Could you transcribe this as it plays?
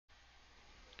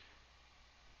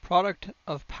Product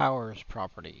of powers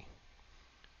property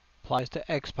applies to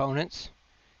exponents.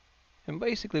 And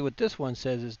basically what this one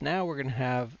says is now we're going to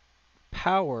have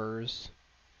powers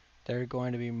that are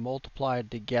going to be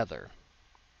multiplied together.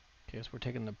 Okay, so we're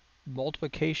taking the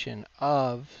multiplication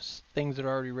of things that are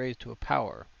already raised to a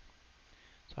power.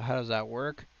 So how does that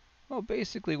work? Well,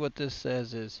 basically what this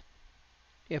says is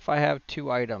if I have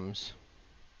two items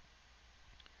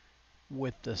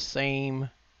with the same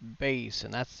base,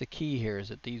 and that's the key here, is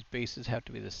that these bases have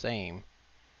to be the same.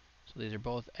 So these are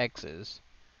both x's.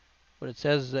 What it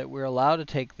says is that we're allowed to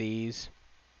take these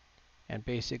and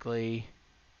basically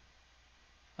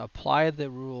apply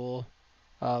the rule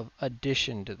of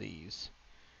addition to these.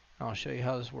 I'll show you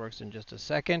how this works in just a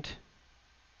second.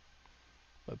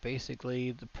 But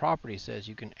basically the property says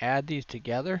you can add these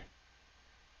together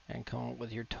and come up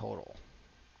with your total.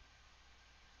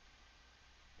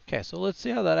 Okay, so let's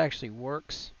see how that actually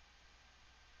works.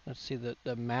 Let's see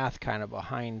the math kind of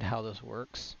behind how this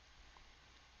works.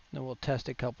 Then we'll test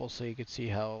a couple so you can see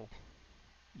how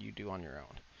you do on your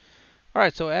own.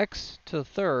 Alright, so x to the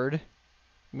third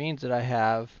means that I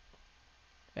have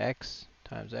x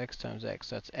times x times x.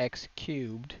 That's x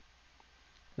cubed.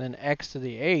 Then x to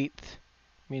the eighth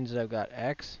means that I've got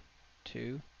x,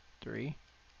 2, 3,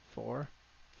 4,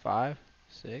 5,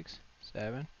 6,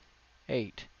 7,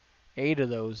 8. 8 of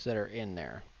those that are in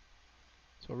there.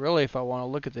 So really, if I want to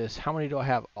look at this, how many do I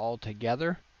have all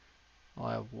together? I'll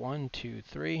have 1, 2,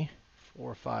 3,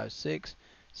 4, 5, 6,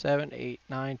 7, 8,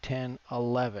 9, 10,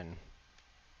 11.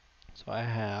 So I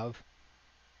have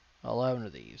 11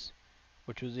 of these,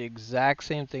 which was the exact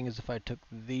same thing as if I took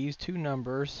these two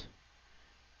numbers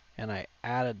and I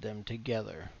added them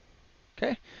together.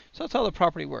 Okay, so that's how the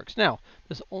property works. Now,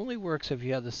 this only works if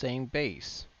you have the same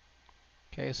base.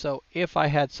 Okay, so if I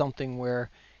had something where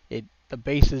the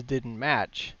bases didn't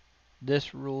match,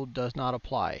 this rule does not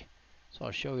apply. So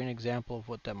I'll show you an example of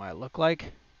what that might look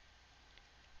like.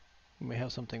 You may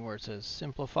have something where it says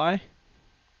simplify,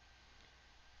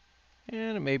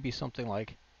 and it may be something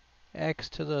like x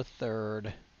to the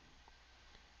third,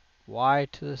 y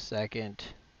to the second,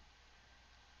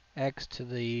 x to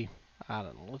the, I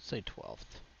don't know, let's say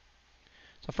 12th.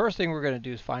 So first thing we're going to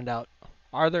do is find out,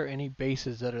 are there any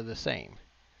bases that are the same?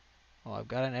 Well, I've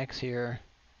got an x here,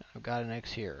 I've got an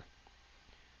x here.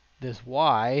 This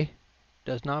y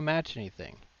does not match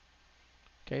anything.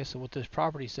 Okay, so what this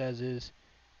property says is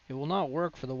it will not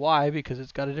work for the y because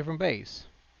it's got a different base.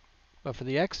 But for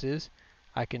the x's,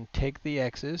 I can take the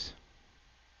x's,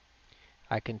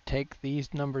 I can take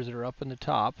these numbers that are up in the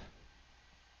top,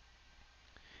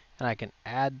 and I can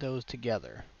add those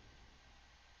together.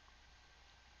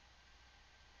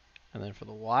 And then for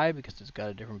the y, because it's got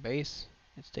a different base,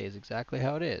 it stays exactly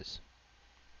how it is.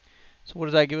 So what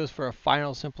does that give us for a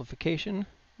final simplification?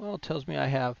 Well, it tells me I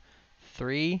have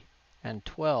 3 and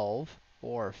 12,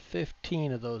 or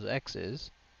 15 of those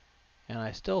x's, and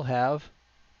I still have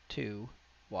 2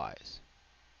 y's.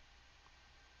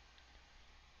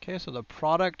 Okay, so the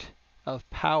product of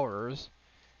powers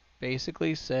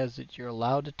basically says that you're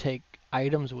allowed to take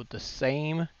items with the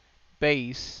same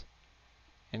base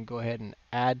and go ahead and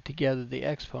add together the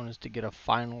exponents to get a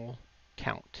final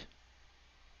count.